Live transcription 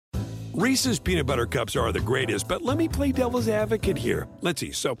Reese's peanut butter cups are the greatest, but let me play devil's advocate here. Let's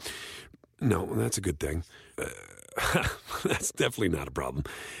see. So, no, that's a good thing. That's definitely not a problem.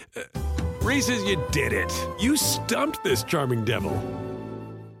 Reese's, you did it. You stumped this charming devil.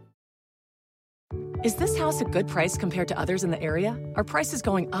 Is this house a good price compared to others in the area? Are prices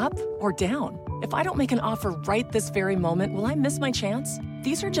going up or down? If I don't make an offer right this very moment, will I miss my chance?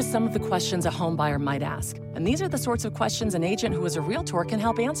 These are just some of the questions a home buyer might ask. And these are the sorts of questions an agent who is a Realtor can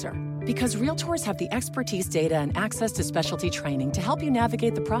help answer. Because Realtors have the expertise, data, and access to specialty training to help you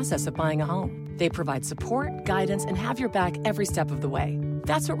navigate the process of buying a home. They provide support, guidance, and have your back every step of the way.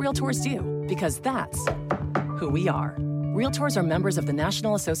 That's what Realtors do, because that's who we are. Realtors are members of the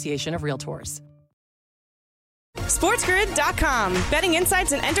National Association of Realtors. SportsGrid.com. Betting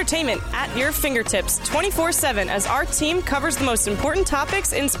insights and entertainment at your fingertips 24/7 as our team covers the most important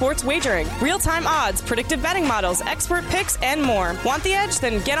topics in sports wagering. Real-time odds, predictive betting models, expert picks, and more. Want the edge?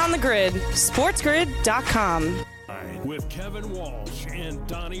 Then get on the grid. SportsGrid.com. With Kevin Walsh and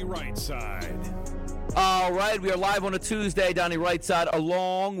Donnie Rightside. All right, we are live on a Tuesday. Donnie Rightside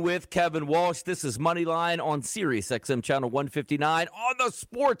along with Kevin Walsh. This is Moneyline on Sirius XM Channel 159 on the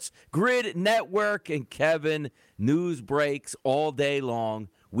Sports Grid Network. And Kevin, news breaks all day long.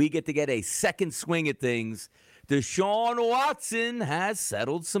 We get to get a second swing at things. Deshaun Watson has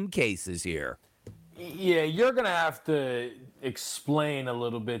settled some cases here. Yeah, you're going to have to explain a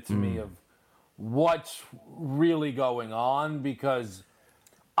little bit to me of what's really going on, because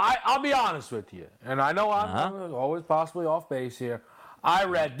I'll be honest with you, and I know I'm always possibly off base here. I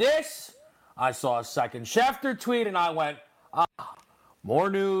read this, I saw a second Schefter tweet, and I went, more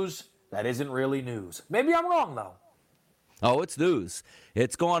news that isn't really news. Maybe I'm wrong, though. Oh, it's news.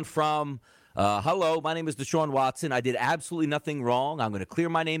 It's gone from, hello, my name is Deshaun Watson. I did absolutely nothing wrong. I'm going to clear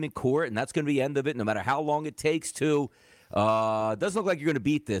my name in court, and that's going to be the end of it, no matter how long it takes to. Doesn't look like you're going to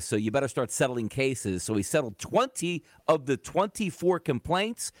beat this, so you better start settling cases. So he settled 20 of the 24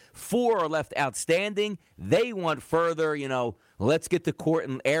 complaints. 4 are left outstanding. They want further, let's get to court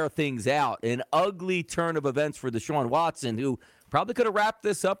and air things out. An ugly turn of events for Deshaun Watson, who probably could have wrapped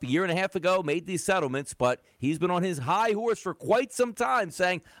this up a year and a half ago, made these settlements, but he's been on his high horse for quite some time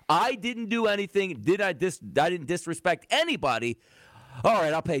saying, I didn't do anything. I didn't disrespect anybody. All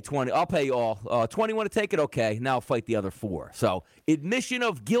right, I'll pay 20. I'll pay all. 20 want to take it? Okay, now I'll fight the other 4. So admission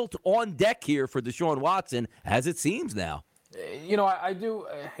of guilt on deck here for Deshaun Watson, as it seems now. I do,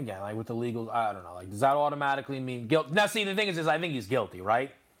 again, like with the legal, I don't know, like, does that automatically mean guilt? Now, see, the thing is I think he's guilty,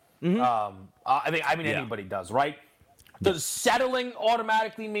 right? Mm-hmm. Anybody does, right? Does settling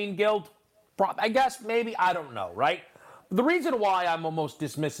automatically mean guilt? I guess, maybe, I don't know, right? The reason why I'm almost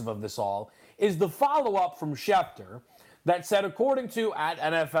dismissive of this all is the follow-up from Schefter that said, according to at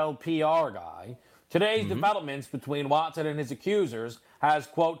NFL PR guy, today's developments between Watson and his accusers has,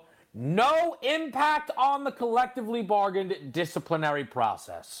 quote, no impact on the collectively bargained disciplinary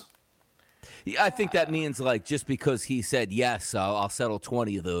process. I think that means, like, just because he said, yes, I'll settle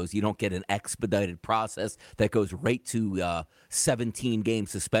 20 of those, you don't get an expedited process that goes right to 17-game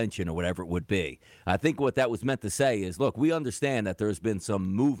suspension or whatever it would be. I think what that was meant to say is, look, we understand that there's been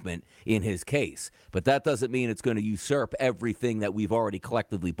some movement in his case, but that doesn't mean it's going to usurp everything that we've already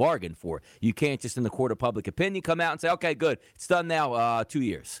collectively bargained for. You can't just in the court of public opinion come out and say, okay, good, it's done now, 2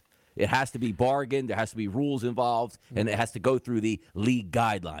 years. It has to be bargained, there has to be rules involved, and it has to go through the league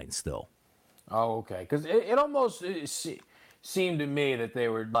guidelines still. Oh, okay. Because it almost seemed to me that they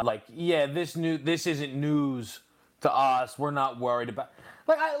were like, yeah, this isn't news to us. We're not worried about.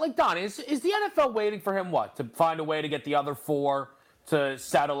 Like Donnie, is the NFL waiting for him to find a way to get the other 4 to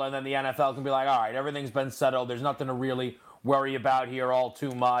settle, and then the NFL can be like, all right, everything's been settled. There's nothing to really worry about here all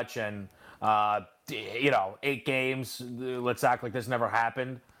too much, and 8 games. Let's act like this never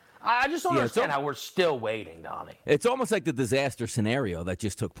happened. I just don't understand how we're still waiting, Donnie. It's almost like the disaster scenario that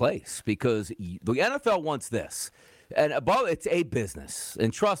just took place, because the NFL wants this. And above, it's a business.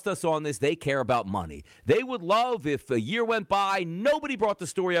 And trust us on this, they care about money. They would love if a year went by, nobody brought the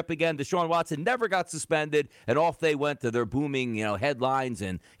story up again, Deshaun Watson never got suspended, and off they went to their booming, headlines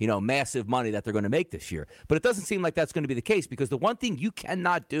and, massive money that they're going to make this year. But it doesn't seem like that's going to be the case, because the one thing you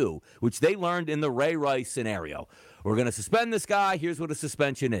cannot do, which they learned in the Ray Rice scenario, we're going to suspend this guy. Here's what a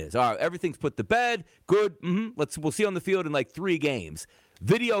suspension is. All right, everything's put to bed. Good. We'll see on the field in like 3 games.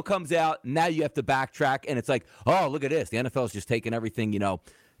 Video comes out. Now you have to backtrack, and it's like, oh, look at this. The NFL's just taking everything,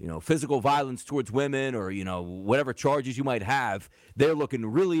 physical violence towards women or, whatever charges you might have. They're looking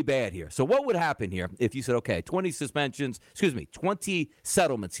really bad here. So what would happen here if you said, okay, 20 settlements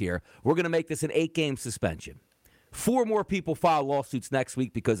here. We're going to make this an 8-game suspension. 4 more people file lawsuits next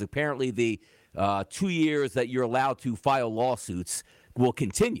week, because apparently the 2 years that you're allowed to file lawsuits, will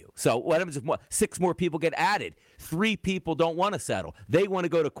continue. So what happens if 6 more people get added? 3 people don't want to settle. They want to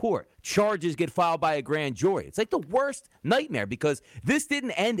go to court. Charges get filed by a grand jury. It's like the worst nightmare because this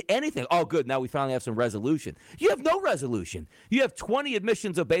didn't end anything. Oh, good. Now we finally have some resolution. You have no resolution. You have 20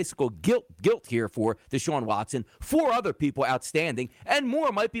 admissions of basic guilt here for Deshaun Watson, 4 other people outstanding, and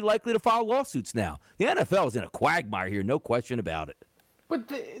more might be likely to file lawsuits now. The NFL is in a quagmire here, no question about it. But,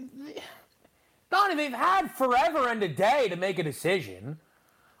 Donnie, they've had forever and a day to make a decision.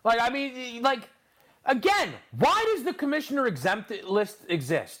 Again, why does the commissioner exempt list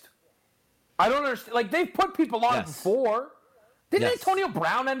exist? I don't understand. Like, they've put people on before. Didn't Antonio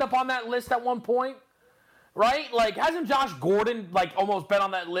Brown end up on that list at one point? Right? Like, hasn't Josh Gordon, almost been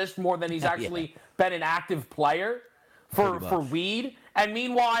on that list more than he's actually been an active player for weed? And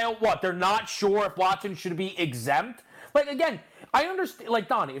meanwhile, they're not sure if Watson should be exempt? Again, I understand,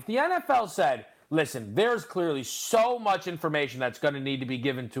 Donnie, if the NFL said, listen, there's clearly so much information that's going to need to be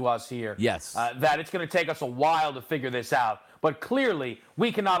given to us here. Yes. That it's going to take us a while to figure this out. But clearly,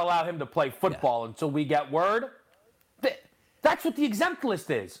 we cannot allow him to play football until we get word. That's what the exempt list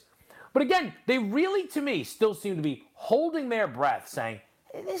is. But again, they really, to me, still seem to be holding their breath, saying,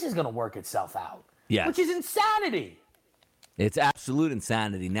 this is going to work itself out. Yes. Which is insanity. It's absolute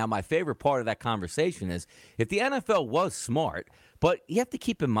insanity. Now, my favorite part of that conversation is if the NFL was smart, but you have to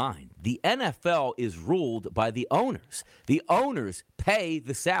keep in mind, the NFL is ruled by the owners. The owners pay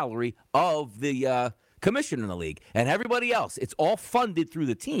the salary of the commissioner in the league and everybody else. It's all funded through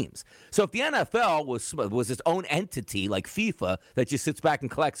the teams. So if the NFL was its own entity like FIFA that just sits back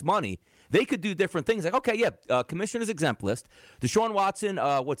and collects money, they could do different things. Like, okay, commissioner's exempt list. Deshaun Watson,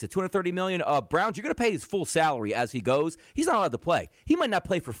 $230 million. Browns, you're going to pay his full salary as he goes. He's not allowed to play. He might not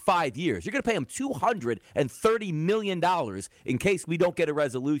play for 5 years. You're going to pay him $230 million in case we don't get a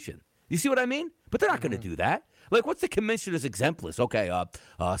resolution. You see what I mean? But they're not going to do that. What's the commissioner's exempt list? Okay,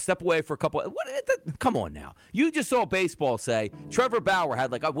 step away for a couple. Come on now. You just saw baseball say Trevor Bauer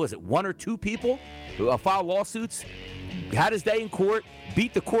had 1 or 2 people file lawsuits, had his day in court,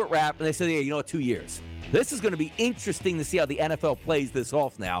 beat the court rap, and they said, 2 years. This is going to be interesting to see how the NFL plays this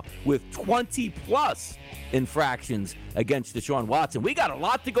off now with 20-plus infractions against Deshaun Watson. We got a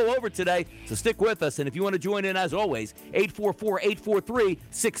lot to go over today, so stick with us. And if you want to join in, as always,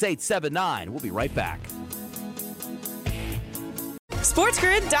 844-843-6879. We'll be right back.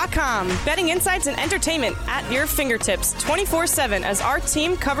 SportsGrid.com. Betting insights and entertainment at your fingertips 24/7 as our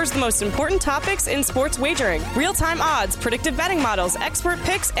team covers the most important topics in sports wagering. Real-time odds, predictive betting models, expert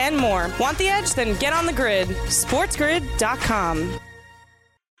picks, and more. Want the edge? Then get on the grid. SportsGrid.com.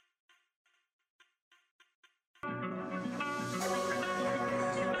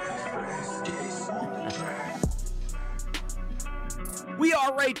 We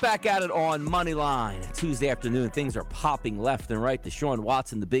are right back at it on Moneyline. Tuesday afternoon, things are popping left and right. Deshaun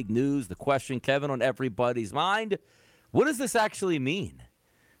Watson, the big news, the question, Kevin, on everybody's mind. What does this actually mean?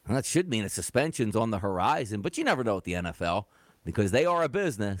 Well, that should mean a suspension's on the horizon, but you never know with the NFL because they are a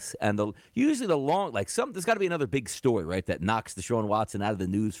business. And there's got to be another big story, right, that knocks Deshaun Watson out of the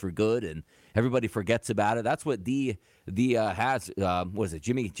news for good and everybody forgets about it. That's what Jimmy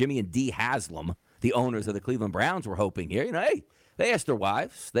and Dee Haslam, the owners of the Cleveland Browns, were hoping here. Hey, they asked their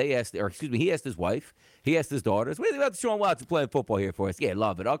wives. He asked his wife. He asked his daughters. What do you think about Deshaun Watson playing football here for us? Yeah,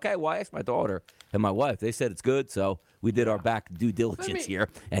 love it. Okay, well, I asked my daughter and my wife. They said it's good, so we did our back due diligence here.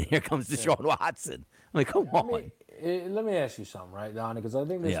 And here comes Deshaun Watson. I'm like, come on. Let me ask you something, right, Donnie? Because I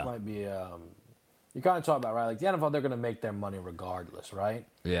think this might be you kind of talk about, right? The NFL, they're going to make their money regardless, right?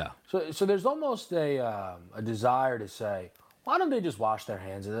 Yeah. So there's almost a desire to say, why don't they just wash their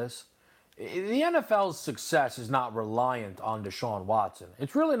hands of this? The NFL's success is not reliant on Deshaun Watson.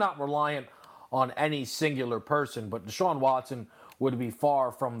 It's really not reliant on any singular person, but Deshaun Watson would be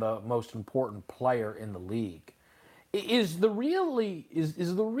far from the most important player in the league. Is the real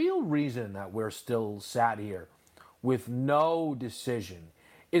reason that we're still sat here with no decision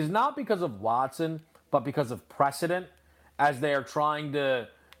is not because of Watson, but because of precedent, as they are trying to,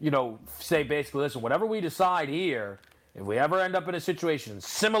 say basically, listen, whatever we decide here, if we ever end up in a situation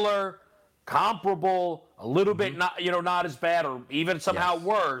similar, comparable, a little bit not as bad, or even somehow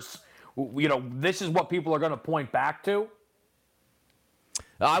worse, this is what people are going to point back to.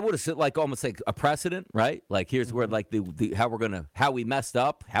 I would have said almost like a precedent, right? Here's where how we messed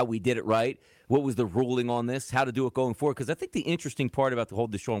up, how we did it right, what was the ruling on this, how to do it going forward. Because I think the interesting part about the whole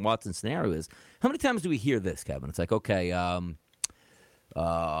Deshaun Watson scenario is how many times do we hear this, Kevin? It's like, okay,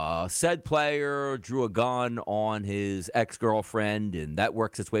 said player drew a gun on his ex-girlfriend, and that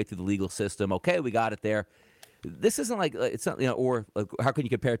works its way through the legal system. Okay, we got it there. This isn't it's not, how can you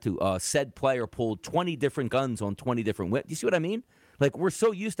compare it to said player pulled 20 different guns on 20 different women? Do you see what I mean? Like, we're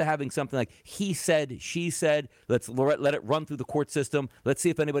so used to having something like he said, she said, let's let it run through the court system. Let's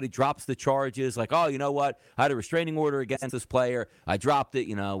see if anybody drops the charges. Like, oh, you know what? I had a restraining order against this player. I dropped it.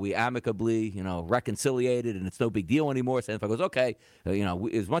 We amicably, reconciliated, and it's no big deal anymore. So if I goes, okay,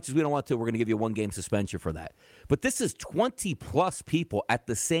 as much as we don't want to, we're going to give you a 1-game suspension for that. But this is 20-plus people at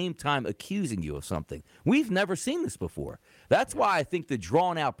the same time accusing you of something. We've never seen this before. That's why I think the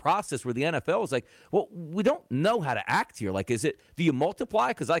drawn-out process where the NFL is like, well, we don't know how to act here. Like, do you multiply?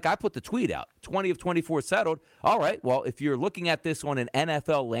 Because, like, I put the tweet out, 20 of 24 settled. All right, well, if you're looking at this on an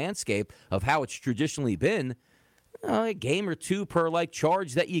NFL landscape of how it's traditionally been, a game or two per,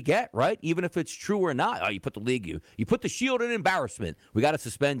 charge that you get, right? Even if it's true or not. Oh, you put the league, you put the shield in embarrassment. We got to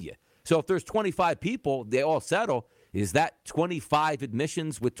suspend you. So if there's 25 people, they all settle. Is that 25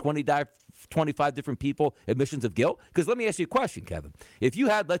 admissions with 25 different people, admissions of guilt? Because let me ask you a question, Kevin. If you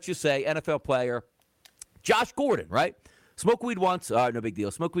had, let's just say, NFL player Josh Gordon, right? Smoke weed once, all right, no big deal.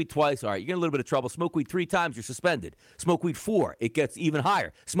 Smoke weed twice, all right, you get a little bit of trouble. Smoke weed 3 times, you're suspended. Smoke weed 4, it gets even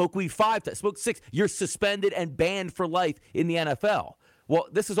higher. Smoke weed 5 times, smoke 6, you're suspended and banned for life in the NFL. Well,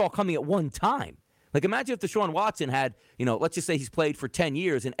 this is all coming at one time. Like, imagine if Deshaun Watson had, let's just say he's played for 10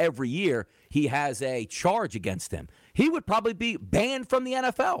 years, and every year he has a charge against him. He would probably be banned from the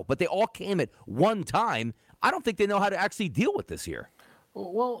NFL, but they all came at one time. I don't think they know how to actually deal with this here.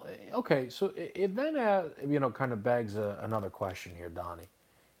 Well, okay, so it then, kind of begs another question here, Donnie.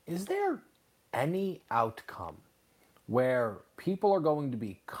 Is there any outcome where people are going to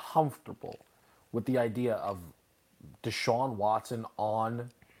be comfortable with the idea of Deshaun Watson on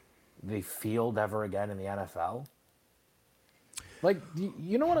the field ever again in the NFL? Like,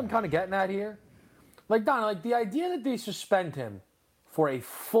 you know what I'm kind of getting at here? Like, Donnie, the idea that they suspend him for a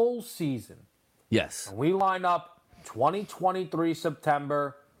full season. Yes. And we line up 2023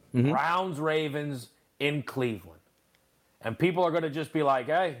 September, Browns, Ravens in Cleveland. And people are going to just be like,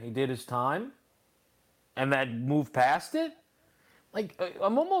 hey, he did his time, and then move past it? Like,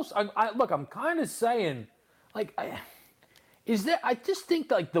 I'm kind of saying, I just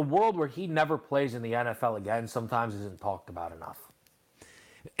think, the world where he never plays in the NFL again sometimes isn't talked about enough.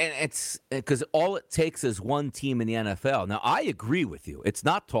 And it's because all it takes is one team in the NFL. Now, I agree with you. It's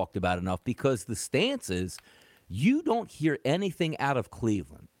not talked about enough because the stance is you don't hear anything out of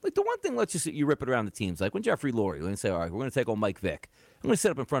Cleveland. Like, the one thing, let's just, you rip it around the teams. Like when Jeffrey Lurie, we're going to say, all right, we're going to take on Mike Vick. I'm going to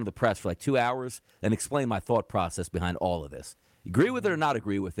sit up in front of the press for 2 hours and explain my thought process behind all of this. Agree with it or not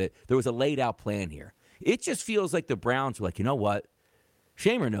agree with it, there was a laid out plan here. It just feels like the Browns were like, you know what?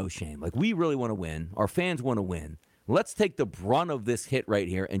 Shame or no shame. Like, we really want to win. Our fans want to win. Let's take the brunt of this hit right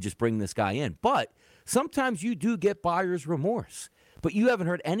here and just bring this guy in. But sometimes you do get buyer's remorse. But you haven't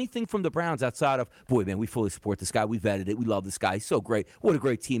heard anything from the Browns outside of, boy, man, we fully support this guy. We vetted it. We love this guy. He's so great. What a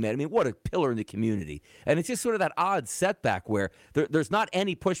great teammate. I mean, what a pillar in the community. And it's just sort of that odd setback where there's not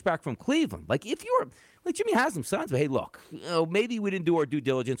any pushback from Cleveland. Like, if you're like Jimmy Haslam signs, but hey, look, maybe we didn't do our due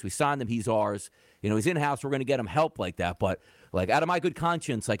diligence. We signed him. He's ours. He's in-house. We're going to get him help like that. But, out of my good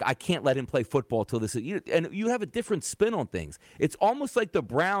conscience, I can't let him play football till this. And you have a different spin on things. It's almost like the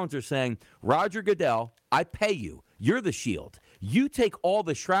Browns are saying, Roger Goodell, I pay you. You're the shield. You take all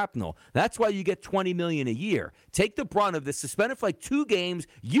the shrapnel. That's why you get $20 million a year. Take the brunt of this. Suspend it for 2 games.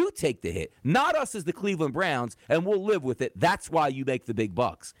 You take the hit. Not us as the Cleveland Browns, and we'll live with it. That's why you make the big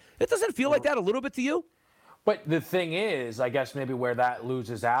bucks. It doesn't feel like that a little bit to you? But the thing is, I guess maybe where that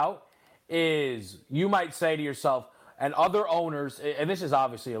loses out is you might say to yourself, and other owners, and this is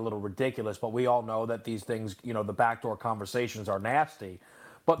obviously a little ridiculous, but we all know that these things, the backdoor conversations are nasty.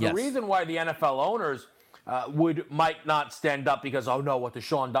 But the reason why the NFL owners might not stand up because, oh no, what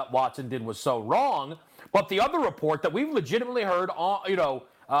Deshaun Watson did was so wrong. But the other report that we've legitimately heard,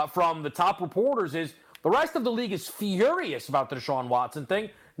 from the top reporters is the rest of the league is furious about the Deshaun Watson thing,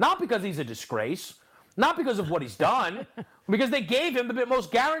 not because he's a disgrace, not because of what he's done, because they gave him the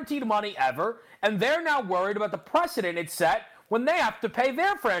most guaranteed money ever, and they're now worried about the precedent it set when they have to pay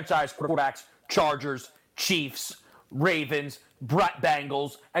their franchise quarterbacks, Chargers, Chiefs, Ravens,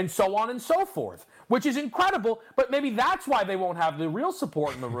 Bengals, and so on and so forth. Which is incredible, but maybe that's why they won't have the real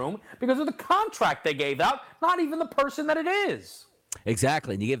support in the room, because of the contract they gave out, not even the person that it is.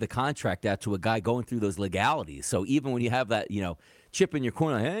 Exactly, and you gave the contract out to a guy going through those legalities. So even when you have that, chip in your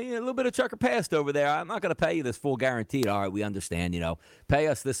corner, hey, a little bit of chucker passed over there, I'm not going to pay you this full guaranteed. All right, we understand, pay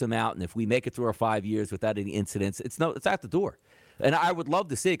us this amount, and if we make it through our 5 years without any incidents, it's out the door. And I would love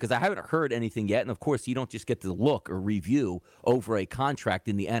to see it because I haven't heard anything yet. And, of course, you don't just get to look or review over a contract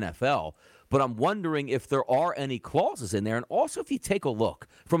in the NFL. But I'm wondering if there are any clauses in there. And also, if you take a look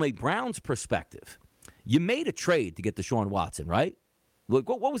from a Browns perspective, you made a trade to get Deshaun Watson, right? Look,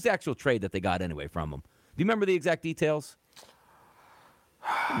 what was the actual trade that they got anyway from him? Do you remember the exact details?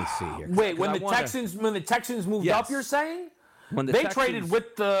 Let me see here. Wait, when the Texans moved up, you're saying? When they traded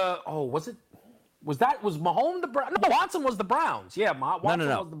with the was Mahomes the Browns? No, Watson was the Browns. Yeah, Watson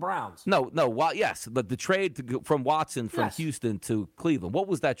was the Browns. Yes, but the trade from Watson from Houston to Cleveland. What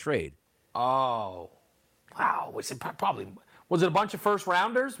was that trade? Oh, wow. Was it a bunch of first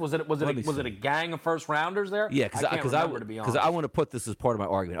rounders? Was it a gang of first rounders there? Yeah, because I want to put this as part of my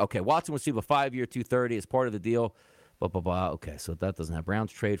argument. Okay, Watson received a 5-year, $230 as part of the deal. Blah, blah, blah. Okay, so that doesn't have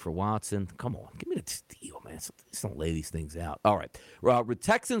Browns trade for Watson. Come on, give me the deal, man. Just don't lay these things out. All right.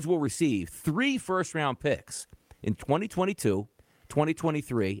 Texans will receive 3 first-round picks in 2022,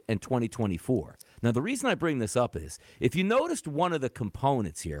 2023, and 2024. Now, the reason I bring this up is if you noticed one of the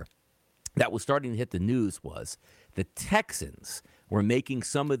components here that was starting to hit the news was the Texans were making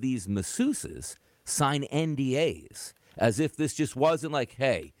some of these masseuses sign NDAs as if this just wasn't like,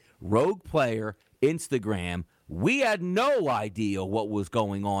 hey, rogue player, Instagram, we had no idea what was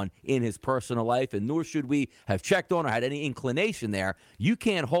going on in his personal life, and nor should we have checked on or had any inclination there. You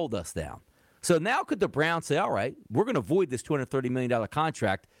can't hold us down. So now could the Browns say, all right, we're going to void this $230 million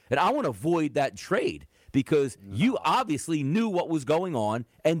contract, and I want to void that trade because you obviously knew what was going on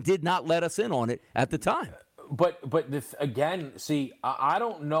and did not let us in on it at the time. But again, see, I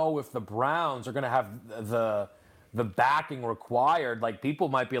don't know if the Browns are going to have the backing required. Like, people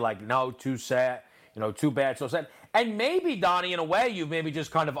might be like, no, too sad. Too bad, so sad. And maybe, Donnie, in a way, you've maybe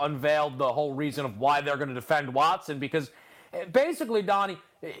just kind of unveiled the whole reason of why they're going to defend Watson. Because basically, Donnie,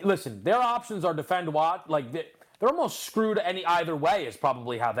 listen, their options are defend Watson. Like, they're almost screwed either way is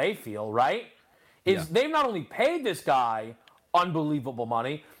probably how they feel, right? They've not only paid this guy unbelievable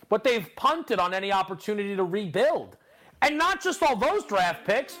money, but they've punted on any opportunity to rebuild. And not just all those draft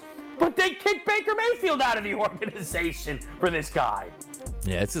picks, but they kicked Baker Mayfield out of the organization for this guy.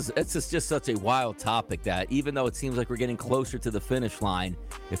 Yeah, it's just such a wild topic that even though it seems like we're getting closer to the finish line,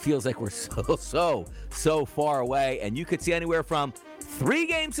 it feels like we're so far away. And you could see anywhere from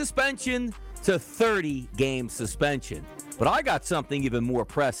 3-game suspension to 30-game suspension. But I got something even more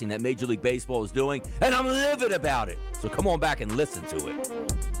pressing that Major League Baseball is doing, and I'm livid about it. So come on back and listen to it.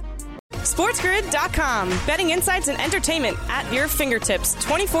 SportsGrid.com. Betting insights and entertainment at your fingertips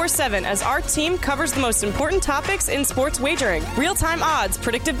 24/7 as our team covers the most important topics in sports wagering. Real-time odds,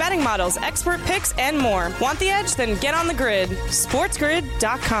 predictive betting models, expert picks, and more. Want the edge? Then get on the grid.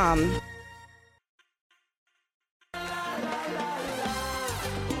 SportsGrid.com.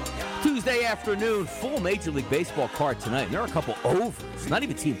 Tuesday afternoon, full Major League Baseball card tonight. And there are a couple overs, not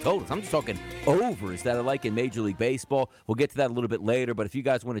even team totals. I'm just talking overs that I like in Major League Baseball. We'll get to that a little bit later. But if you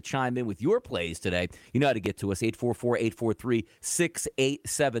guys want to chime in with your plays today, you know how to get to us,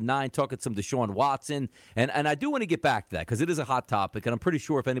 844-843-6879. Talking some Deshaun Watson. And I do want to get back to that because it is a hot topic. And I'm pretty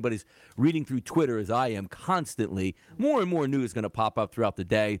sure if anybody's reading through Twitter as I am constantly, more and more news is going to pop up throughout the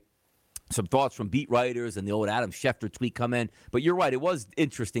day. Some thoughts from beat writers and the old Adam Schefter tweet come in. But you're right. It was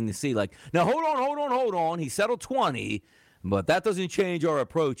interesting to see, like, now, hold on. He settled 20, but that doesn't change our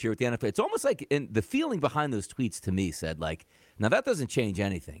approach here at the NFL. It's almost like the feeling behind those tweets to me said, like, now that doesn't change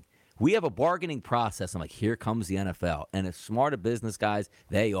anything. We have a bargaining process. I'm like, here comes the NFL. And as smart a business guys,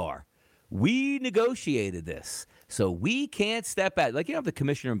 they are. We negotiated this, so we can't step back. Like, the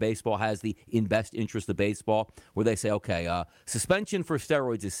commissioner in baseball has the in best interest of baseball, where they say, okay, suspension for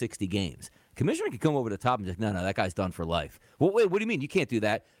steroids is 60 games. Commissioner can come over the top and just, no, that guy's done for life. Well, wait, what do you mean? You can't do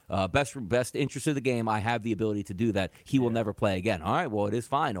that. Best interest of the game, I have the ability to do that. He will never play again. All right, well, it is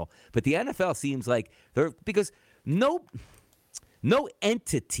final. But the NFL seems like because no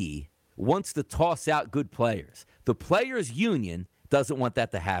entity wants to toss out good players. The players' union doesn't want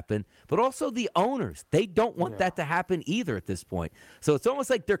that to happen, but also the owners, they don't want that to happen either at this point. So it's almost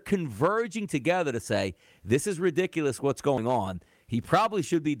like they're converging together to say, this is ridiculous what's going on. He probably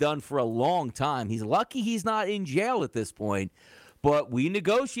should be done for a long time. He's lucky he's not in jail at this point, but we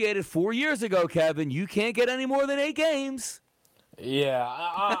negotiated 4 years ago, Kevin. You can't get any more than 8 games. Yeah,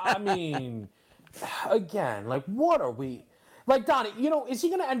 I mean, again, like, what are we... Like, Donnie, is he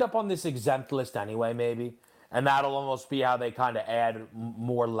going to end up on this exempt list anyway, maybe? And that'll almost be how they kind of add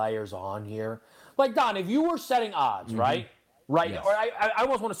more layers on here. Like, Don, if you were setting odds, right? Right. Yes. Or I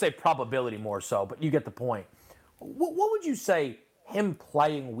almost want to say probability more so, but you get the point. What would you say him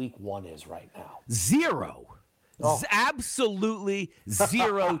playing week 1 is right now? 0. Oh. Absolutely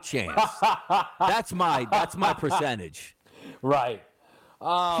 0 chance. That's my percentage. Right.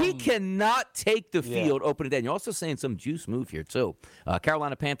 He cannot take the field opening day. And you're also saying some juice move here, too.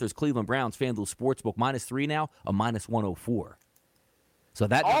 Carolina Panthers, Cleveland Browns, FanDuel Sportsbook, -3 now, a -104. So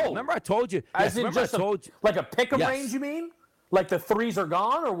that, remember I told you. As in just like a pick-em range, you mean? Like the threes are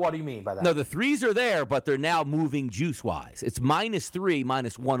gone, or what do you mean by that? No, the threes are there, but they're now moving juice-wise. It's -3,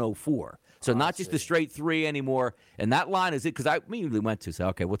 -104. So not just the straight 3 anymore. And that line is it, because I immediately went to say,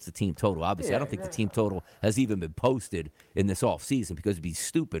 okay, what's the team total? Obviously, I don't think the team total has even been posted in this offseason, because it'd be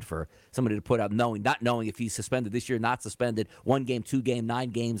stupid for somebody to put out not knowing if he's suspended this year, not suspended, 1 game, 2 game,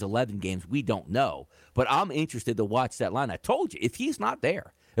 9 games, 11 games. We don't know. But I'm interested to watch that line. I told you, if he's not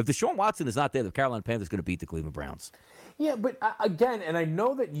there, if Deshaun Watson is not there, the Carolina Panthers are going to beat the Cleveland Browns. Yeah, but again, and I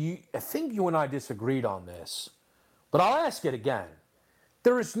know that I think you and I disagreed on this, but I'll ask it again.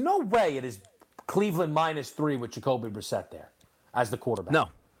 There is no way it is Cleveland -3 with Jacoby Brissett there as the quarterback. No,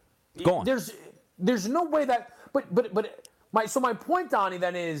 go on. There's no way that. But my point, Donnie,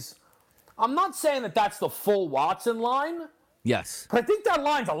 then is, I'm not saying that that's the full Watson line. Yes, but I think that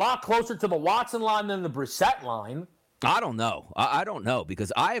line's a lot closer to the Watson line than the Brissett line. I don't know. I don't know,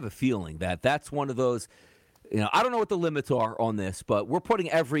 because I have a feeling that that's one of those. I don't know what the limits are on this, but we're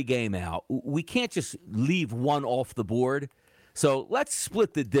putting every game out. We can't just leave one off the board. So let's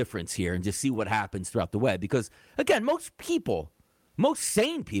split the difference here and just see what happens throughout the way. Because, again, most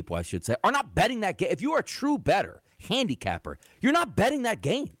sane people, I should say, are not betting that game. If you are a true bettor, handicapper, you're not betting that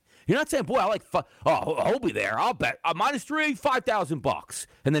game. You're not saying, boy, I like, he'll be there. I'll bet -3, $5,000.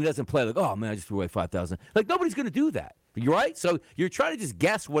 And then it doesn't play like, oh, man, I just threw away $5,000. Like, nobody's going to do that. You're right? So you're trying to just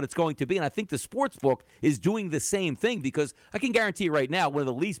guess what it's going to be. And I think the sports book is doing the same thing, because I can guarantee you right now, one of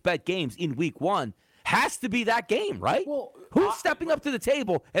the least bet games in week 1 has to be that game, right? Well, who's stepping up to the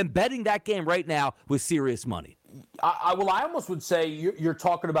table and betting that game right now with serious money? I almost would say you're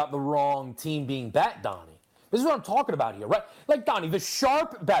talking about the wrong team being bet, Donnie. This is what I'm talking about here, right? Like, Donnie, the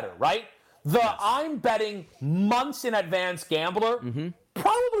sharp bettor, right? I'm betting months in advance gambler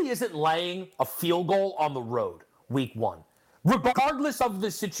probably isn't laying a field goal on the road week 1, regardless of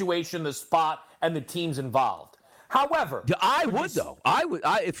the situation, the spot, and the teams involved. However, I would, though.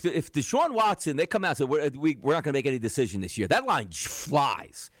 If Deshaun Watson, they come out and say, we're not going to make any decision this year, that line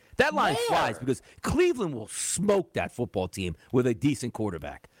flies. That line flies, because Cleveland will smoke that football team with a decent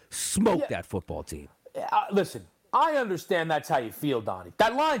quarterback. Smoke that football team. Listen, I understand that's how you feel, Donnie.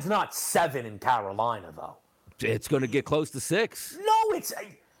 That line's not 7 in Carolina, though. It's going to get close to 6. No, it's.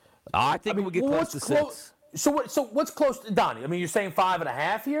 I think it will get close to 6. So what's close to Donnie? I mean, you're saying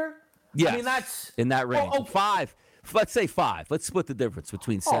 5.5 here? Yes. I mean, that's in that range. 5. Let's say 5. Let's split the difference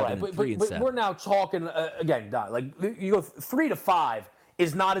between 7 and 3 and 7. But we're now talking again, Donnie. Like, you go 3 to 5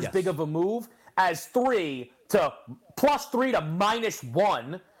 is not as big of a move as 3 to +3 to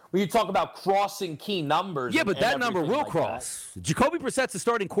 -1. When you talk about crossing key numbers. Yeah, but that number will cross. Jacoby Brissett's the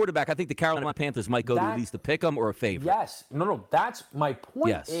starting quarterback. I think the Carolina Panthers might go to at least a pick 'em or a favorite. Yes. No. That's my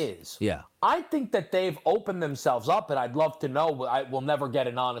point I think that they've opened themselves up, and I'd love to know. We'll never get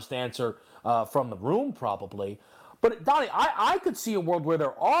an honest answer from the room probably. But, Donnie, I could see a world where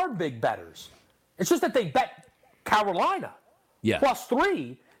there are big bettors. It's just that they bet Carolina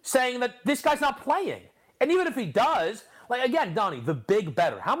 +3, saying that this guy's not playing. And even if he does, like, again, Donnie, the big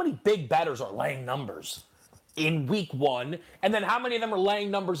bettor. How many big bettors are laying numbers in week 1? And then how many of them are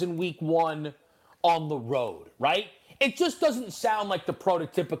laying numbers in week 1 on the road, right? It just doesn't sound like the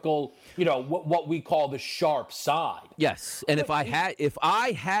prototypical, what we call the sharp side. Yes, and if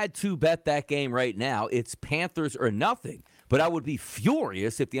I had to bet that game right now, it's Panthers or nothing. But I would be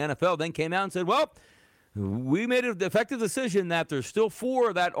furious if the NFL then came out and said, well, we made an effective decision that there's still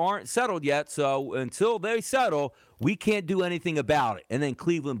 4 that aren't settled yet, so until they settle, we can't do anything about it. And then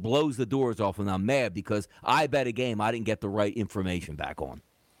Cleveland blows the doors off, and I'm mad because I bet a game I didn't get the right information back on.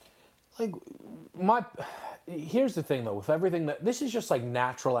 Here's the thing, though, with everything this is just like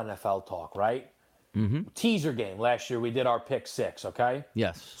natural NFL talk, right? Mm-hmm. Teaser game. Last year we did our pick 6, okay?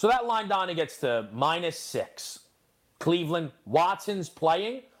 Yes. So that line, Donnie, gets to -6. Cleveland, Watson's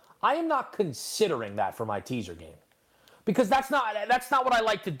playing. I am not considering that for my teaser game, because that's not what I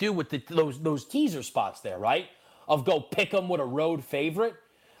like to do with those teaser spots there, right? Of go pick 'em with a road favorite.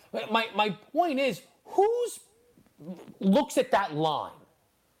 My point is, who's looks at that line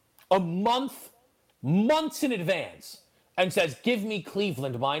a months in advance and says, "Give me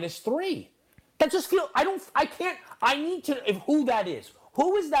Cleveland -3." That just feels I need to who that is.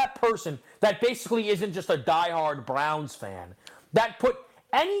 Who is that person that basically isn't just a diehard Browns fan that put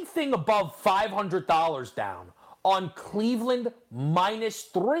anything above $500 down on Cleveland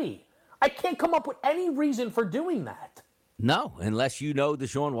 -3? I can't come up with any reason for doing that. No, unless you know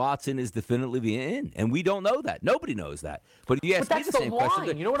Deshaun Watson is definitively in, and we don't know that. Nobody knows that. But if you ask me the same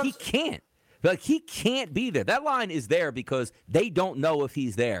question, you know what he can't. Like, he can't be there. That line is there because they don't know if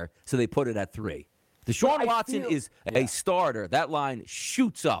he's there, so they put it at 3. Deshaun Watson is a starter. That line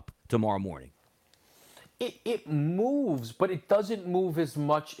shoots up tomorrow morning. It moves, but it doesn't move as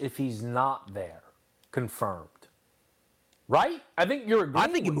much if he's not there. Confirmed. Right? I think you're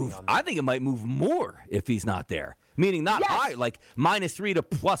agreeing. I think it might move more if he's not there. Meaning not high, like -3 to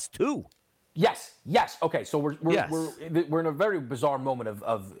 +2. Yes. Okay, so we're in a very bizarre moment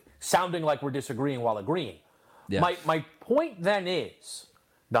of sounding like we're disagreeing while agreeing. Yes. My point then is,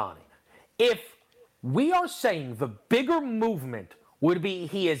 Donnie, if we are saying the bigger movement would be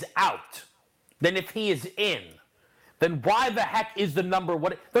he is out than if he is in, then why the heck is the number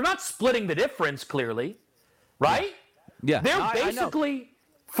what? They're not splitting the difference, clearly, right? Yeah. They're basically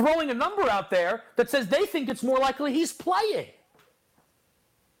throwing a number out there that says they think it's more likely he's playing.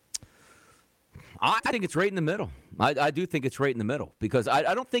 I think it's right in the middle. I do think it's right in the middle because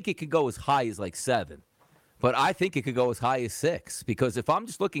I don't think it could go as high as like 7. But I think it could go as high as 6 because if I'm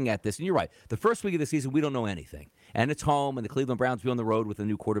just looking at this, and you're right, the first week of the season, we don't know anything. And it's home, and the Cleveland Browns will be on the road with a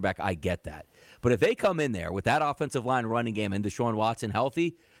new quarterback. I get that. But if they come in there with that offensive line running game and Deshaun Watson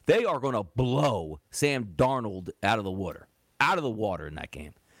healthy, they are going to blow Sam Darnold out of the water in that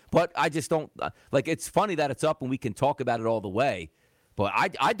game. But I just don't it's funny that it's up and we can talk about it all the way. But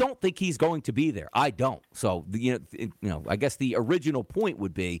I don't think he's going to be there. I don't. So, I guess the original point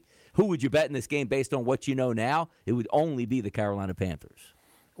would be, who would you bet in this game based on what you know now? It would only be the Carolina Panthers.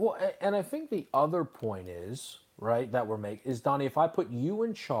 Well, and I think the other point is, right, that we're making, is, Donnie, if I put you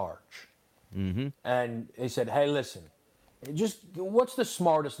in charge and they said, hey, listen, just what's the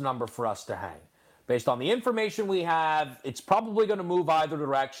smartest number for us to hang? Based on the information we have, it's probably going to move either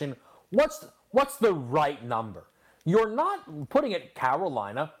direction. What's the right number? You're not putting it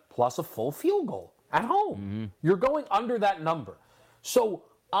Carolina plus a full field goal at home. You're going under that number. So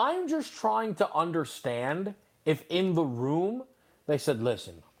I'm just trying to understand if in the room they said,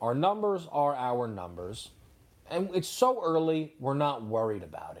 listen, our numbers are our numbers, and it's so early, we're not worried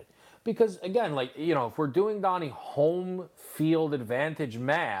about it. Because, again, if we're doing, Donnie, home field advantage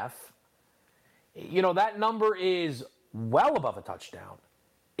math, that number is well above a touchdown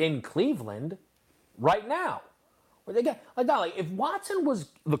in Cleveland right now. Again, if Watson was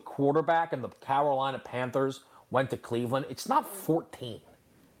the quarterback and the Carolina Panthers went to Cleveland, it's not 14.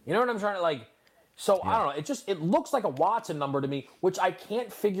 You know what I'm trying to So I don't know. It looks like a Watson number to me, which I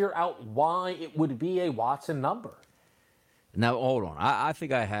can't figure out why it would be a Watson number. Now, hold on. I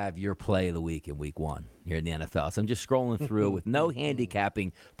think I have your play of the week in week 1 here in the NFL. So I'm just scrolling through with no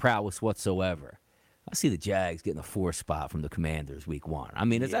handicapping prowess whatsoever. I see the Jags getting a 4 spot from the Commanders week 1. I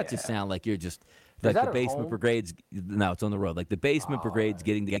mean, does that just sound like you're just like the basement brigades? No, it's on the road. Like the basement brigades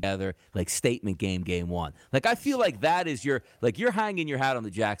getting together, like statement game 1. Like I feel like that is you're hanging your hat on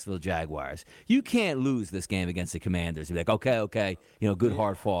the Jacksonville Jaguars. You can't lose this game against the Commanders. You're like, okay, good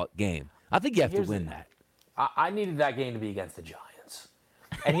hard fought game. I think you have to win that. I needed that game to be against the Giants,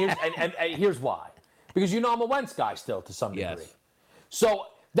 and here's why. Because I'm a Wentz guy still to some degree. Yes. So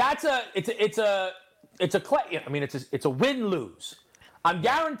it's a win-lose. I'm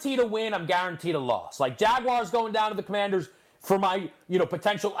guaranteed a win. I'm guaranteed a loss. Like Jaguars going down to the Commanders for my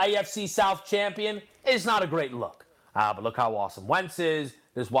potential AFC South champion is not a great look. But look how awesome Wentz is.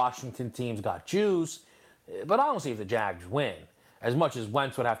 This Washington team's got juice. But I don't see if the Jags win. As much as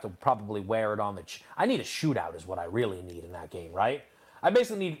Wentz would have to probably wear it on the I need a shootout is what I really need in that game, right? I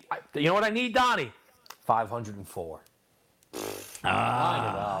basically need, you know what I need, Donnie? 504. Line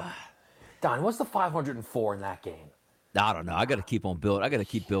it up. Donnie, what's the 504 in that game? I don't know. I got to keep on building. I got to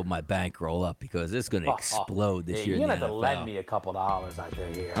keep building my bankroll up because it's going to explode this year. You're going to have to lend me a couple dollars out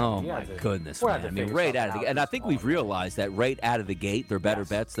there here. Oh my goodness, man! I mean, right out of the gate, and I think we've realized that right out of the gate, they're better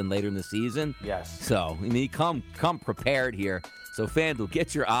bets than later in the season. Yes. So I mean, come prepared here. So FanDuel,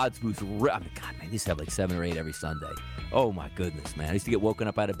 get your odds boost. God, man, they used to have like 7 or 8 every Sunday. Oh my goodness, man! I used to get woken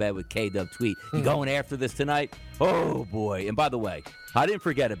up out of bed with K-Dub tweet. You going after this tonight? Oh boy! And by the way, I didn't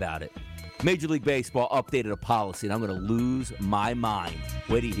forget about it. Major League Baseball updated a policy, and I'm going to lose my mind.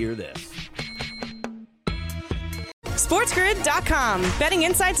 Wait till you hear this. SportsGrid.com. Betting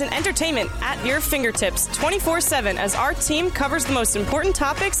insights and entertainment at your fingertips 24/7 as our team covers the most important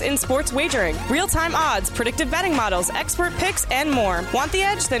topics in sports wagering. Real-time odds, predictive betting models, expert picks, and more. Want the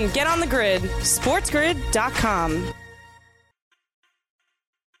edge? Then get on the grid. SportsGrid.com.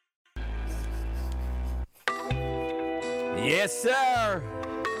 Yes, sir.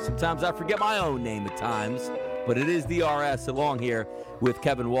 Sometimes I forget my own name at times, but it is the RS along here with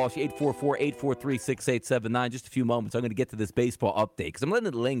Kevin Walsh, 844-843-6879. Just a few moments. I'm going to get to this baseball update because I'm letting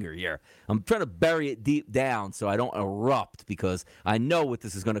it linger here. I'm trying to bury it deep down so I don't erupt because I know what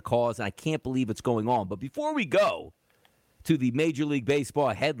this is going to cause, and I can't believe it's going on. But before we go to the Major League Baseball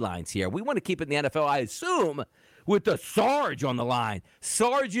headlines here, we want to keep it in the NFL, I assume, with the Sarge on the line.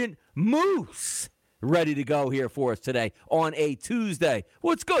 Sergeant Moose ready to go here for us today on a Tuesday.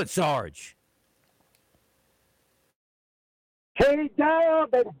 What's good, Sarge?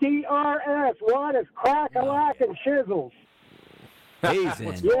 K-Dub and DRS. What is crack-a-lack and shizzles? He's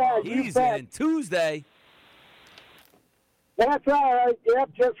in. Yeah, He's in. Tuesday. That's all right. Yep,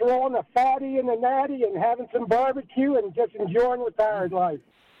 just rolling the fatty and the natty and having some barbecue and just enjoying retired life.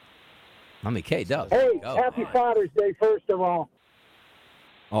 I mean, K-Dub. Hey, happy Father's Day, first of all.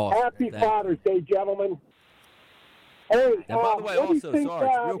 Oh, happy Father's Day, gentlemen. Hey, and by the way, also,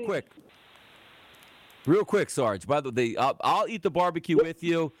 Sarge, real quick, Sarge. By the way, I'll eat the barbecue with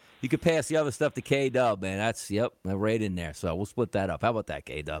you. You can pass the other stuff to K-Dub, man. That's right in there. So we'll split that up. How about that,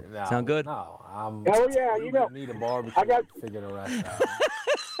 K-Dub? No, Sound good? No. Oh yeah, you know. Need a barbecue. I got to figure the rest out.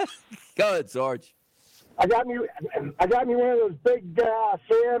 Go ahead, Sarge. I got me one of those big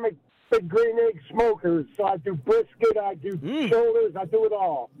ceramic, big green egg smokers. So I do brisket, I do shoulders, I do it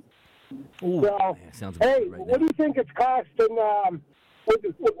all. Ooh, so, man, sounds good hey, right what do you think it's costing? What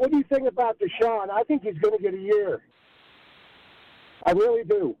do you think about Deshaun? I think he's going to get a year. I really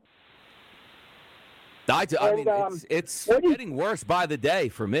do. I mean, it's getting worse by the day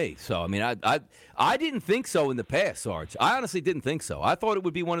for me. So, I mean, I didn't think so in the past, Sarge. I honestly didn't think so. I thought it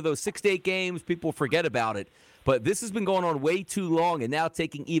would be one of those 6 to 8 games. People forget about it. But this has been going on way too long and now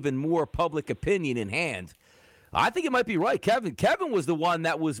taking even more public opinion in hand. I think it might be right. Kevin was the one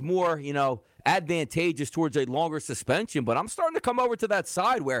that was more, advantageous towards a longer suspension. But I'm starting to come over to that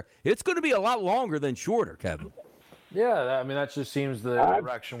side where it's going to be a lot longer than shorter, Kevin. Yeah, I mean, that just seems the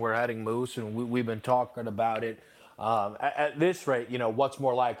direction we're heading, Moose, and we've been talking about it. At this rate, what's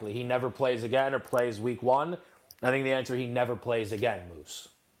more likely? He never plays again or plays week 1? I think the answer, he never plays again, Moose.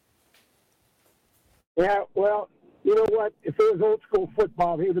 Yeah, well, you know what? If it was old school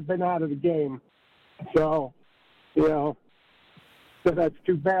football, he would have been out of the game. So, so that's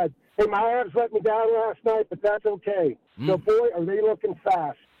too bad. Hey, my Avs let me down last night, but that's okay. So, boy, are they looking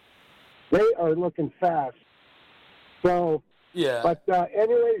fast. They are looking fast. So, yeah. But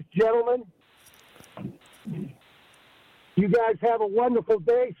anyways, gentlemen, you guys have a wonderful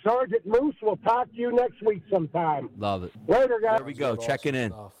day. Sergeant Moose, we'll talk to you next week sometime. Love it. Later, guys. There we go, checking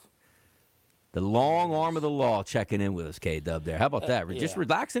in. The long arm of the law checking in with us, K-Dub there. How about that? Just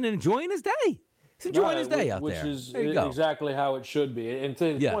relaxing and enjoying his day. He's enjoying his day out there. Which is there you go. exactly how it should be. And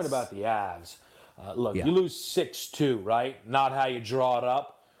to the point about the Avs, look, you lose 6-2, right? Not how you draw it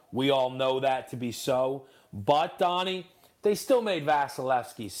up. We all know that to be so. But, Donnie, they still made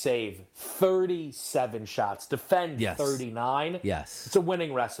Vasilevsky save 37 shots, defend 39. Yes. It's a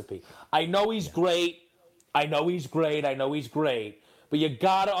winning recipe. I know he's great. But you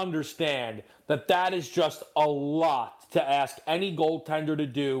got to understand that is just a lot to ask any goaltender to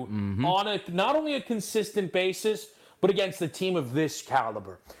do on not only a consistent basis, but against a team of this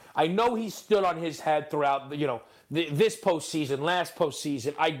caliber. I know he stood on his head throughout, this postseason, last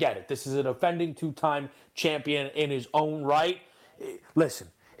postseason. I get it. This is an offending 2-time champion in his own right. Listen,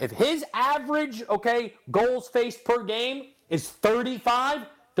 if his average, goals faced per game is 35,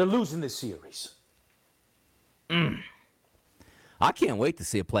 they're losing this series. I can't wait to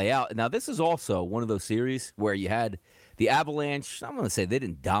see it play out. Now, this is also one of those series where you had the Avalanche. I'm going to say they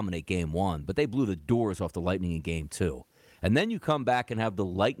didn't dominate Game 1, but they blew the doors off the Lightning in Game 2. And then you come back and have the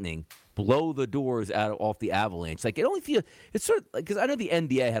Lightning blow the doors off the Avalanche. Like, it only feels, it's sort of like, because I know the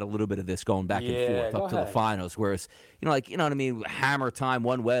NBA had a little bit of this going back and forth up to the finals, whereas, you know what I mean, hammer time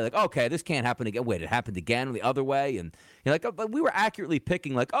one way, like, okay, this can't happen again. Wait, it happened again the other way. And, we were accurately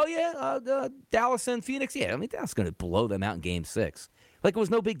picking, like, Dallas and Phoenix, I mean, Dallas is going to blow them out in Game 6. Like, it was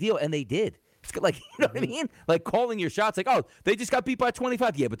no big deal, and they did. It's like, you know what I mean? Like calling your shots like, oh, they just got beat by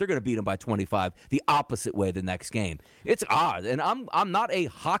 25. Yeah, but they're going to beat them by 25 the opposite way the next game. It's odd. And I'm not a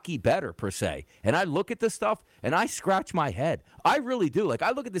hockey bettor per se. And I look at this stuff and I scratch my head. I really do. Like,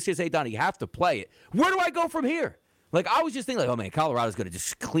 I look at this and say, Donnie, you have to play it. Where do I go from here? Like, I was just thinking, like, oh, man, Colorado's going to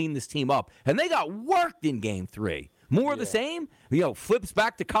just clean this team up. And they got worked in Game 3. More of the same? Flips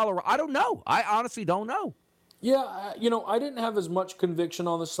back to Colorado. I don't know. I honestly don't know. Yeah, I didn't have as much conviction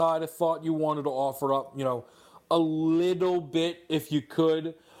on the side. I thought you wanted to offer up, a little bit if you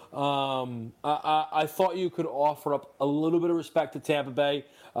could. I thought you could offer up a little bit of respect to Tampa Bay.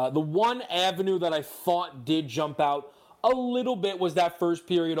 The one avenue that I thought did jump out a little bit was that first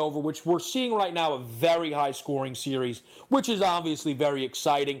period over, which we're seeing right now a very high-scoring series, which is obviously very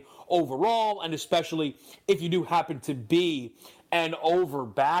exciting overall, and especially if you do happen to be an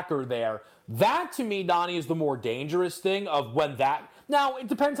over-backer there. That, to me, Donnie, is the more dangerous thing of when that... Now, it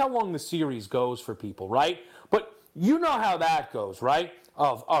depends how long the series goes for people, right? But you know how that goes, right?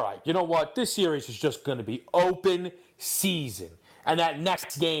 All right, you know what? This series is just going to be open season. and that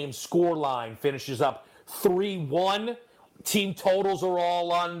next game score line finishes up 3-1, team totals are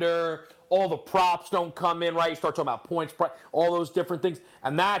all under, all the props don't come in, right? You start talking about points, all those different things,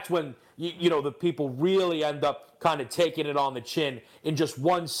 and that's when the people really end up kind of taking it on the chin in just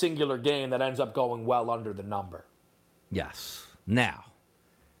one singular game that ends up going well under the number. Yes. Now,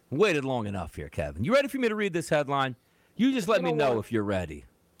 waited long enough here, Kevin. You ready for me to read this headline? You just let me know if you're ready.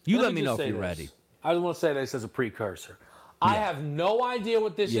 Let me know if you're ready. I just want to say this as a precursor. Yeah. I have no idea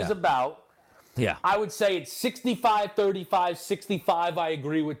what this is about. Yeah. I would say it's 65-35, 65, I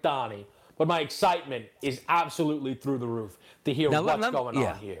agree with Donnie. But my excitement is absolutely through the roof to hear what's going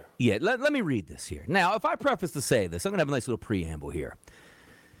on here. Yeah, let me read this here. Now, if I preface to say this, I'm going to have a nice little preamble here.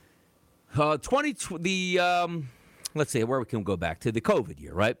 Let's say where we can go back to the COVID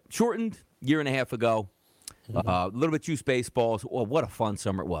year, right? Shortened year and a half ago. A little bit juice baseballs. Well, what a fun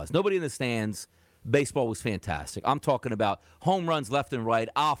summer it was. Nobody in the stands. Baseball was fantastic. I'm talking about home runs left and right,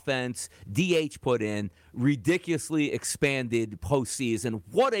 offense, DH put in, ridiculously expanded postseason.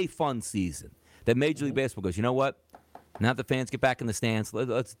 What a fun season that Major League Baseball goes, you know what? Now that the fans get back in the stands,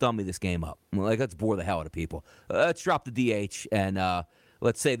 let's dummy this game up. Let's bore the hell out of people. Let's drop the DH and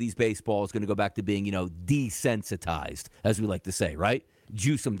let's say these baseballs going to go back to being, desensitized, as we like to say, right?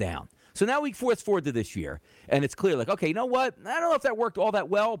 Juice them down. So now we fast forward to this year, and it's clear, okay, you know what? I don't know if that worked all that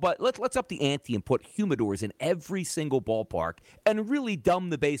well, but let's up the ante and put humidors in every single ballpark and really dumb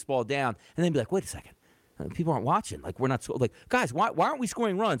the baseball down, and then be like, wait a second. People aren't watching. We're not guys, why aren't we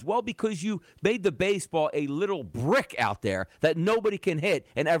scoring runs? Well, because you made the baseball a little brick out there that nobody can hit,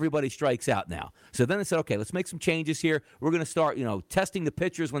 and everybody strikes out now. So then they said, okay, let's make some changes here. We're going to start, testing the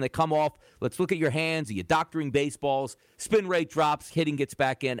pitchers when they come off. Let's look at your hands. Are you doctoring baseballs? Spin rate drops, hitting gets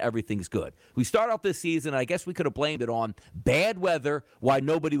back in, everything's good. We start off this season, I guess we could have blamed it on bad weather, why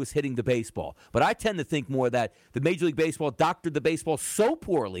nobody was hitting the baseball. But I tend to think more that the Major League Baseball doctored the baseball so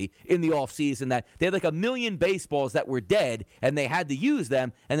poorly in the offseason that they had a million baseballs that were dead, and they had to use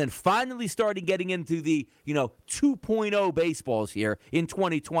them, and then finally started getting into the 2.0 baseballs here in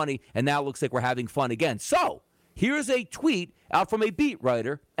 2020, and now it looks like we're having fun again. So here's a tweet out from a beat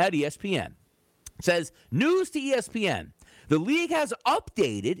writer at ESPN. It says, news to ESPN. The league has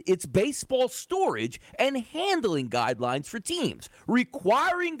updated its baseball storage and handling guidelines for teams,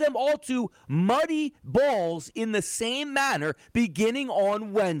 requiring them all to muddy balls in the same manner beginning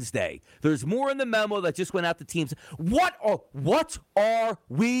on Wednesday. There's more in the memo that just went out to teams. What are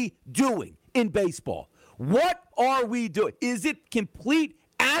we doing in baseball? What are we doing? Is it complete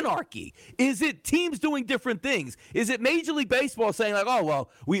anarchy? Is it teams doing different things? Is it Major League Baseball saying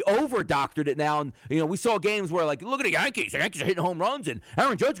we over-doctored it now, and we saw games where look at the Yankees. The Yankees are hitting home runs, and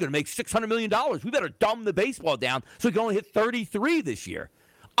Aaron Judge is going to make $600 million. We better dumb the baseball down so he can only hit 33 this year.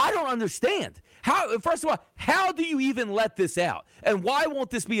 I don't understand. First of all, how do you even let this out? And why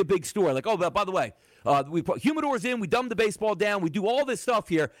won't this be a big story? By the way, we put humidors in, we dumb the baseball down, we do all this stuff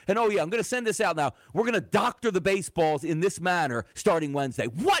here, and I'm going to send this out now. We're going to doctor the baseballs in this manner starting Wednesday.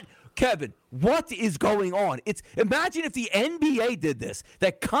 What? Kevin, what is going on? Imagine if the NBA did this,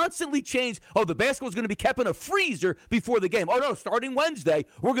 that constantly changed, the basketball's going to be kept in a freezer before the game. Oh, no, starting Wednesday,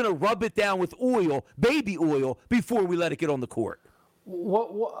 we're going to rub it down with oil, baby oil, before we let it get on the court.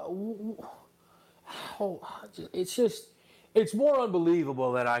 It's more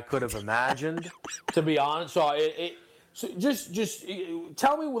unbelievable than I could have imagined, to be honest. So just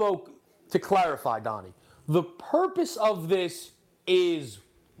tell me, though, to clarify, Donnie, the purpose of this is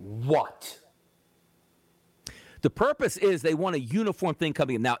what? The purpose is they want a uniform thing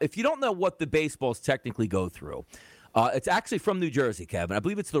coming in. Now, if you don't know what the baseballs technically go through, it's actually from New Jersey, Kevin. I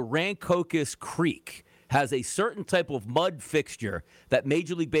believe it's the Rancocas Creek. Has a certain type of mud fixture that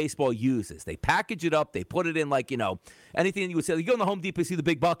Major League Baseball uses. They package it up. They put it in anything you would say. You go in the Home Depot, see the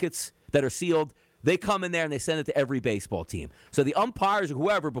big buckets that are sealed. They come in there and they send it to every baseball team. So the umpires or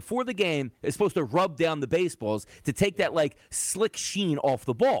whoever before the game is supposed to rub down the baseballs to take that slick sheen off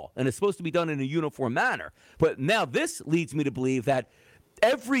the ball. And it's supposed to be done in a uniform manner. But now this leads me to believe that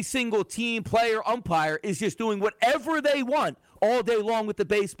every single team, player, umpire is just doing whatever they want all day long with the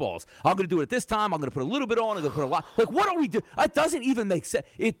baseballs. I'm going to do it at this time. I'm going to put a little bit on. I'm going to put a lot. What are we doing? It doesn't even make sense.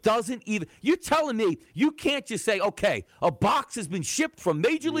 It doesn't even. You're telling me you can't just say, okay, a box has been shipped from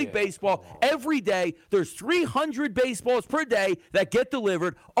Major League Baseball every day. There's 300 baseballs per day that get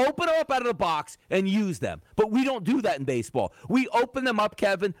delivered. Open them up out of the box and use them. But we don't do that in baseball. We open them up,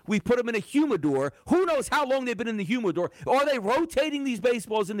 Kevin. We put them in a humidor. Who knows how long they've been in the humidor? Are they rotating these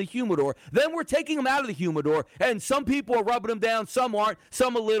baseballs in the humidor? Then we're taking them out of the humidor, and some people are rubbing them down. Some aren't,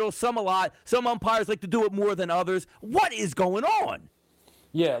 some a little, some a lot. Some umpires like to do it more than others. What is going on?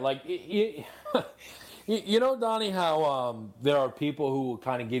 Yeah, You know, Donnie, how there are people who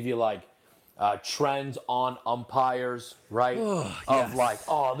kind of give you like trends on umpires, right? Of like,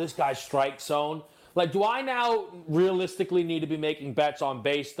 oh, this guy's strike zone. Like, do I now realistically need to be making bets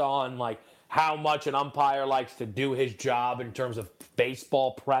based on like how much an umpire likes to do his job in terms of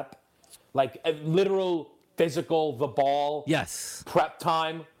baseball prep? Like literal physical, the ball, prep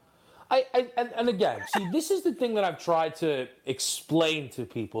time. And again, see, this is the thing that I've tried to explain to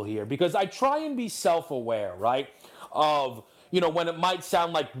people here, because I try and be self-aware, right? Of, when it might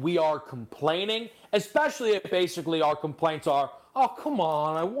sound like we are complaining, especially if basically our complaints are, oh, come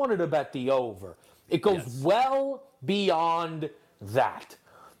on, I wanted to bet the over. It goes well beyond that.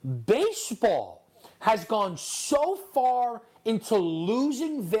 Baseball has gone so far into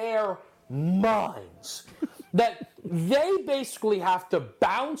losing their minds that they basically have to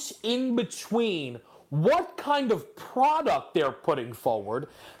bounce in between what kind of product they're putting forward.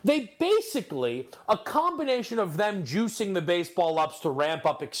 They basically, a combination of them juicing the baseball ups to ramp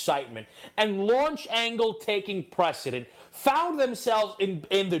up excitement and launch angle taking precedent, found themselves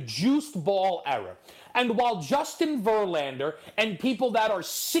in the juiced ball era. And while Justin Verlander and people that are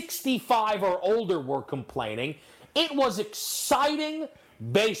 65 or older were complaining, it was exciting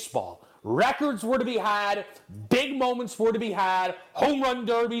baseball. Records were to be had, big moments were to be had, home run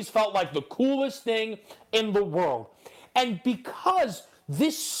derbies felt like the coolest thing in the world. And because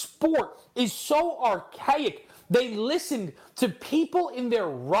this sport is so archaic, they listened to people in their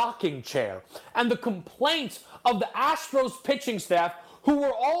rocking chair and the complaints of the Astros pitching staff, who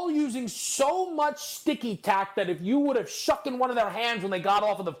were all using so much sticky tack that if you would have shucked in one of their hands when they got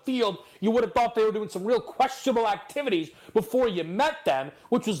off of the field, you would have thought they were doing some real questionable activities before you met them,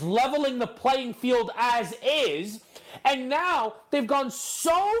 which was leveling the playing field as is. And now they've gone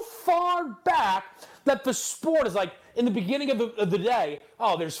so far back that the sport is like, in the beginning of the day,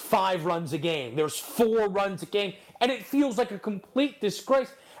 oh, there's 5 runs a game, there's 4 runs a game, and it feels like a complete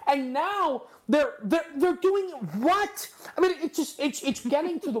disgrace. And now they're doing what? I mean, it's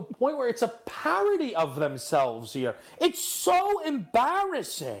getting to the point where it's a parody of themselves here. It's so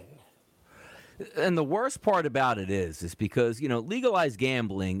embarrassing. And the worst part about it is because, legalized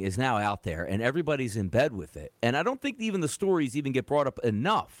gambling is now out there and everybody's in bed with it. And I don't think even the stories even get brought up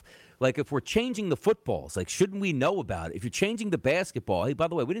enough. Like, if we're changing the footballs, like, shouldn't we know about it? If you're changing the basketball, hey, by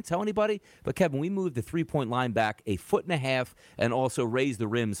the way, we didn't tell anybody, but Kevin, we moved the 3-point line back 1.5 feet and also raised the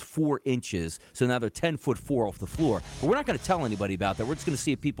rims 4 inches. So now they're 10'4" off the floor. But we're not going to tell anybody about that. We're just going to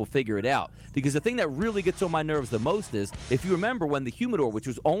see if people figure it out. Because the thing that really gets on my nerves the most is, if you remember when the humidor, which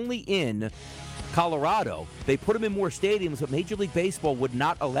was only in Colorado, they put them in more stadiums, but Major League Baseball would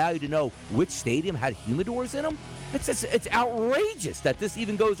not allow you to know which stadium had humidors in them. It's outrageous that this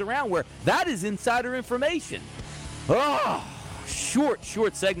even goes around where that is insider information. Oh,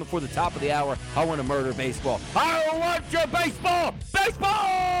 short segment for the top of the hour. I want to murder baseball. I want your baseball!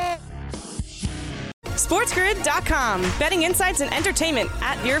 Baseball! SportsGrid.com. Betting insights and entertainment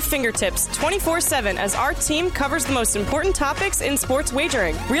at your fingertips 24/7 as our team covers the most important topics in sports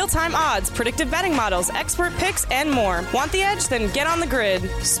wagering. Real-time odds, predictive betting models, expert picks, and more. Want the edge? Then get on the grid.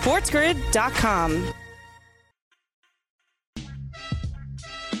 SportsGrid.com.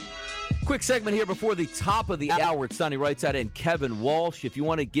 Quick segment here before the top of the hour. It's Donnie Rightside and Kevin Walsh. If you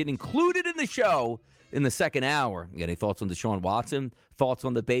want to get included in the show in the second hour, you got any thoughts on Deshaun Watson? Thoughts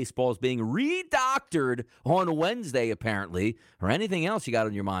on the baseballs being redoctored on Wednesday, apparently, or anything else you got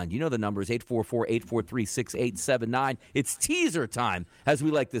on your mind? You know the numbers, 844-843-6879. It's teaser time, as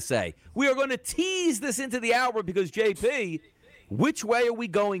we like to say. We are going to tease this into the hour because, JP, which way are we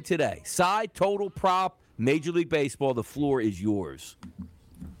going today? Side, total, prop, Major League Baseball, the floor is yours.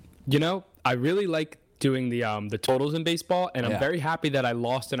 I really like doing the totals in baseball, and I'm very happy that I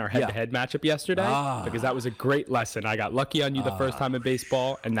lost in our head-to-head matchup yesterday because that was a great lesson. I got lucky on you the first time in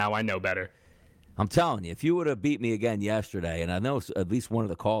baseball, and now I know better. I'm telling you, if you would have beat me again yesterday, and I know at least one of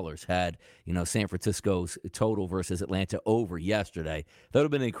the callers had, San Francisco's total versus Atlanta over yesterday, that would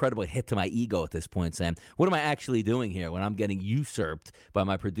have been an incredible hit to my ego at this point, Sam. What am I actually doing here when I'm getting usurped by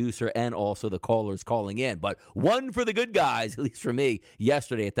my producer and also the callers calling in? But one for the good guys, at least for me,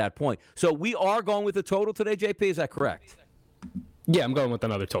 yesterday at that point. So we are going with the total today, JP, is that correct? Yeah, I'm going with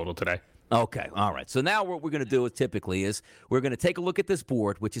another total today. Okay, all right. So now what we're going to do is we're going to take a look at this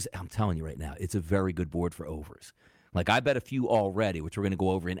board, which is, I'm telling you right now, it's a very good board for overs. Like, I bet a few already, which we're going to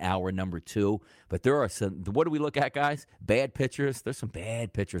go over in hour number 2. But there are some, what do we look at, guys? Bad pitchers. There's some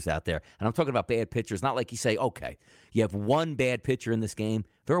bad pitchers out there. And I'm talking about bad pitchers, not like you say, okay, you have one bad pitcher in this game,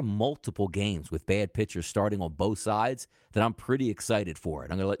 there are multiple games with bad pitchers starting on both sides that I'm pretty excited for.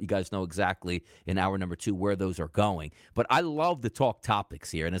 And I'm going to let you guys know exactly in hour number 2 where those are going. But I love to talk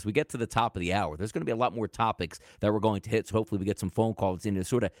topics here. And as we get to the top of the hour, there's going to be a lot more topics that we're going to hit. So hopefully we get some phone calls in to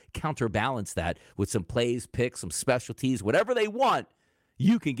sort of counterbalance that with some plays, picks, some specialties, whatever they want.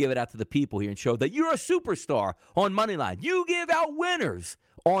 You can give it out to the people here and show that you're a superstar on Moneyline. You give out winners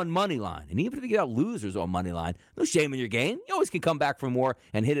on Moneyline. And even if you give out losers on Moneyline, no shame in your game. You always can come back for more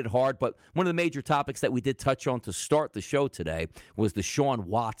and hit it hard. But one of the major topics that we did touch on to start the show today was Deshaun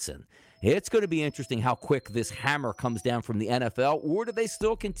Watson. It's going to be interesting how quick this hammer comes down from the NFL, or do they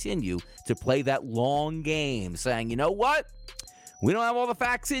still continue to play that long game, saying, you know what? We don't have all the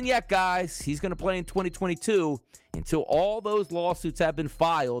facts in yet, guys. He's going to play in 2022. Until all those lawsuits have been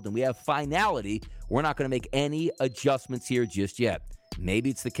filed and we have finality, we're not going to make any adjustments here just yet. Maybe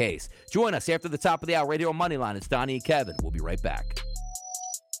it's the case. Join us after the top of the hour right here on Moneyline. It's Donnie and Kevin. We'll be right back.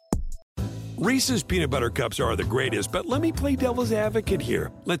 Reese's Peanut Butter Cups are the greatest, but let me play devil's advocate here.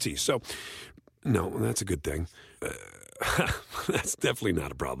 Let's see. So, no, that's a good thing. That's definitely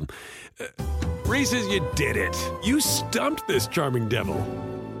not a problem. Reese's, you did it. You stumped this charming devil.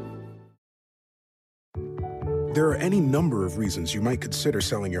 There are any number of reasons you might consider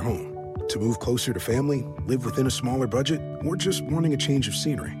selling your home. To move closer to family, live within a smaller budget, or just wanting a change of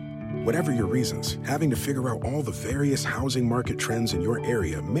scenery. Whatever your reasons, having to figure out all the various housing market trends in your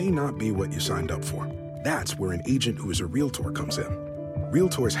area may not be what you signed up for. That's where an agent who is a Realtor comes in.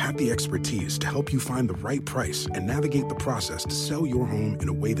 Realtors have the expertise to help you find the right price and navigate the process to sell your home in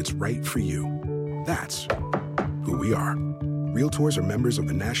a way that's right for you. That's who we are. Realtors are members of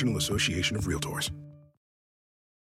the National Association of Realtors.